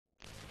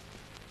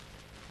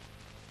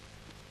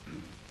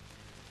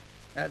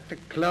At the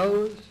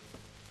close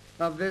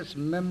of this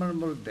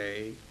memorable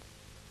day,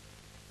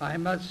 I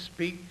must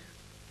speak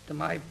to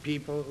my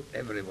people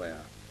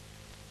everywhere.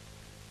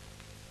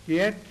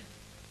 Yet,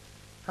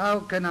 how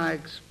can I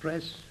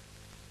express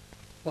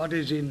what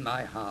is in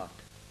my heart?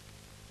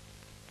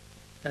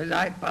 As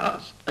I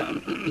passed,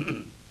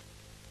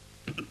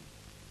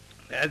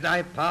 as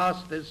I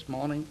passed this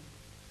morning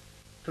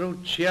through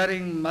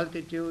cheering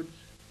multitudes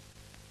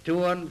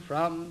to and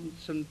from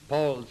St.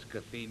 Paul's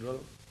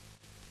Cathedral,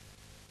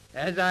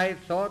 as I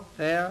thought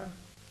there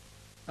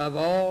of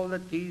all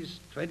that these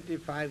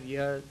 25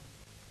 years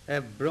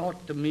have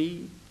brought to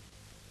me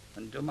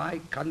and to my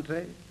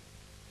country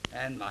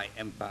and my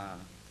empire,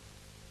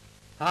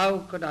 how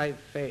could I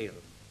fail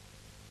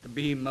to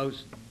be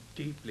most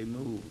deeply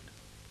moved?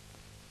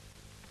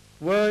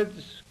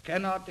 Words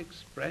cannot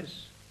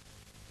express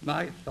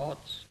my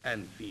thoughts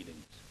and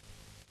feelings.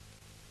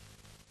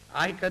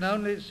 I can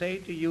only say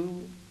to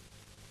you,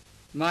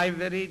 my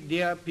very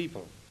dear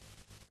people,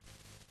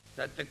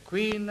 that the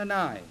Queen and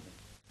I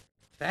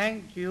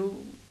thank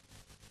you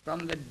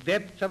from the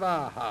depths of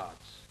our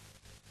hearts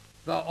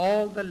for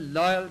all the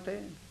loyalty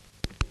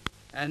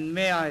and,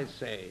 may I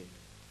say,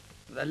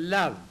 the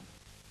love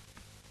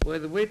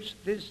with which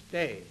this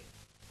day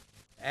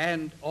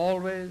and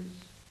always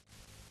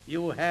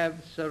you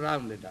have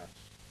surrounded us.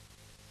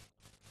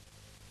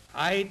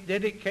 I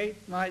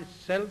dedicate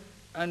myself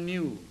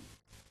anew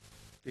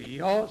to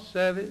your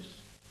service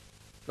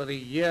for the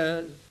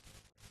years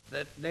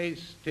that may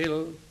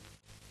still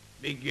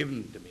be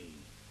given to me.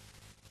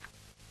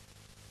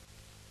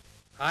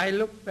 I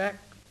look back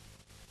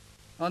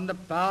on the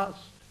past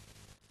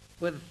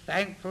with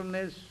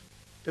thankfulness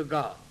to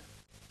God.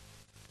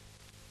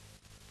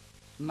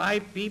 My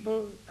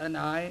people and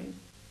I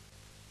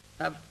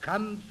have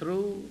come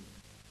through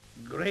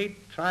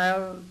great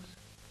trials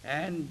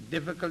and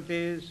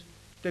difficulties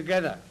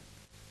together.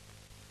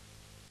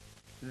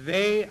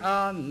 They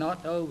are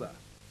not over.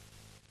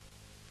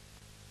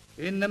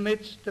 In the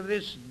midst of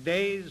this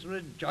day's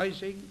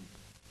rejoicing,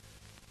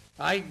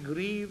 I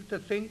grieve to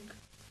think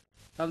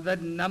of the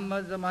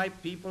numbers of my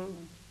people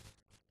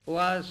who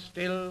are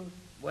still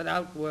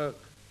without work.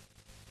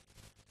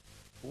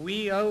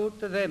 We owe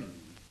to them,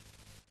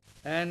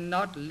 and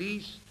not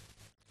least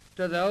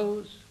to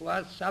those who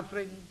are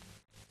suffering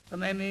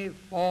from any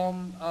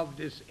form of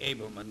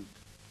disablement,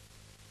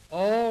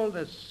 all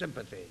the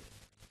sympathy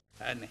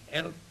and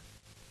help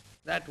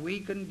that we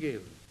can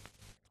give.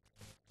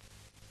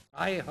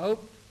 I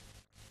hope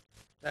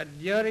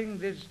that during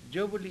this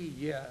Jubilee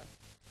year,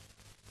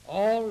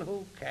 all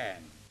who can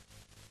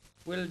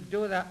will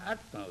do their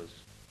utmost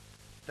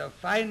to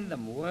find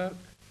them work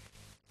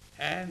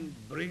and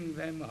bring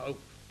them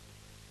hope.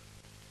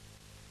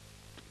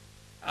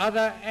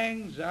 Other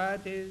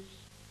anxieties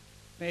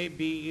may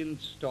be in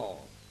store,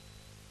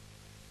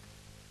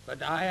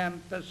 but I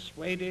am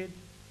persuaded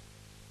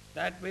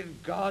that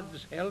with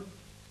God's help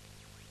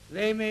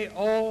they may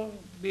all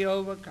be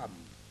overcome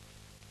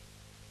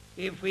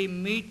if we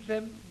meet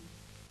them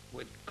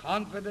with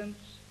confidence,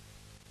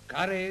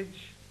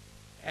 courage,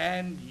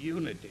 and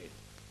unity.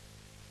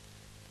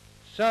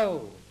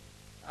 So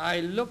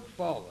I look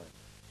forward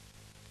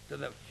to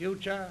the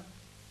future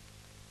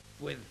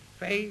with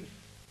faith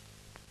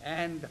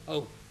and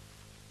hope.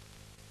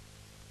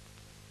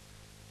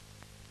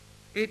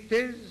 It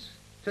is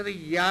to the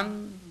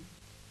young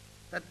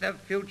that the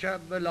future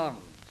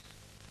belongs.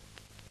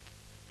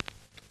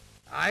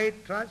 I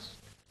trust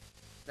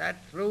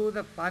that through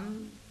the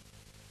fund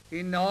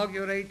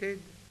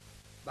inaugurated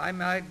by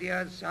my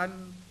dear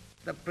son,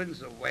 the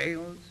Prince of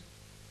Wales,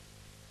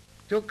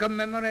 to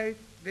commemorate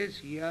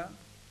this year,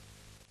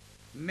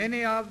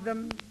 many of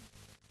them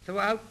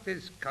throughout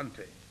this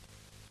country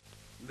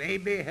may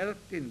be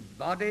helped in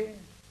body,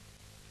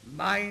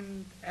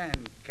 mind,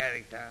 and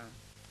character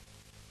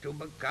to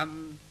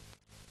become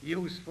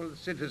useful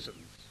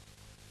citizens.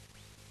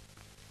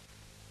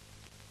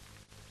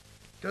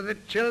 To the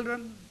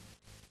children,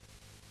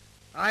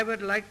 I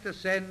would like to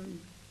send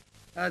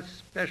a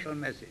special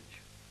message.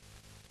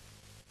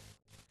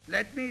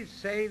 Let me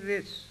say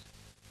this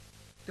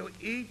to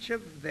each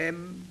of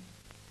them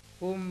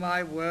whom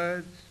my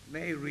words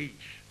may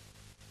reach.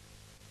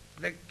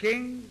 The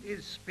King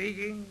is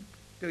speaking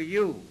to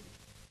you.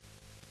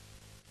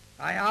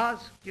 I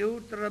ask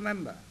you to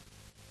remember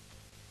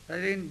that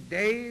in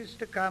days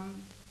to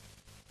come,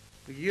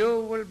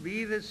 you will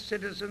be the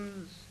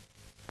citizens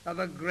of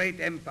a great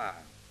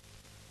empire.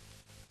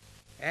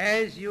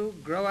 As you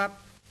grow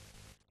up,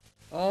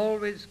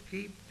 always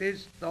keep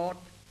this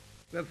thought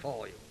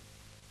before you.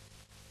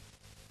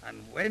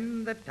 And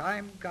when the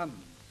time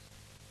comes,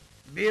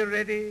 be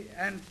ready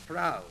and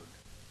proud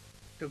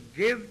to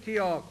give to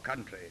your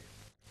country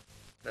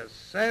the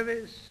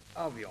service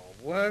of your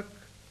work,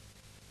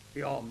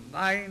 your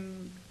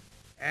mind,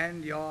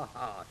 and your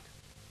heart.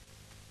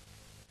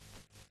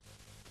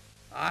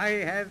 I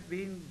have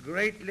been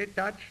greatly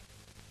touched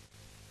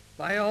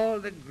by all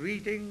the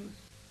greetings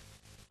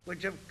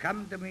which have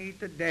come to me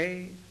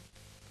today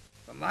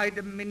from my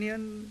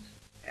dominions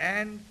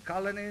and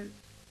colonies,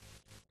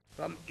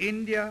 from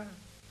India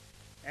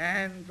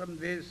and from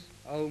this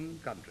home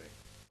country.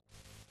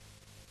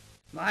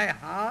 My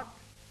heart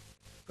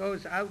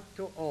goes out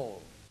to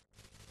all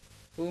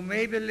who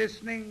may be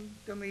listening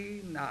to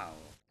me now,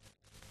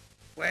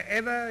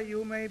 wherever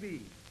you may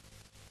be,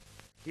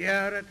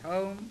 here at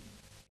home,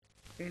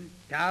 in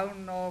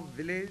town or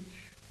village,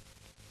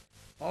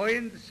 or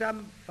in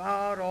some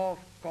far-off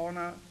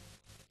corner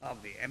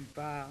of the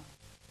empire,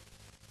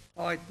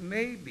 or it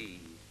may be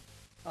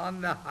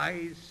on the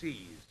high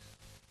seas.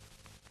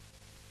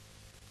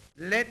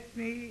 Let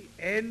me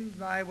end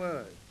my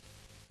words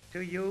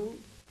to you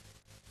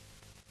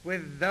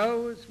with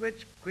those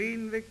which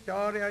Queen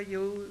Victoria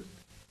used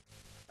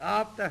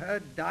after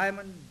her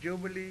Diamond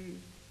Jubilee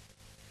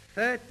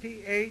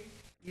 38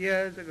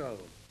 years ago.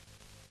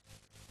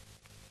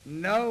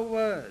 No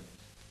words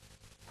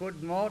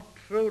could more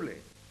truly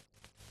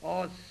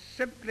or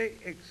simply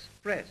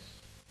express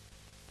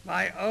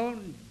my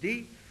own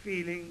deep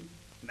feeling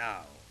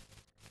now.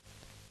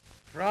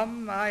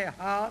 From my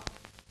heart,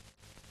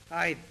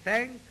 I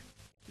thank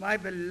my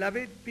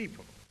beloved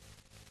people.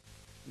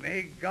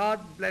 May God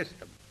bless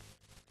them.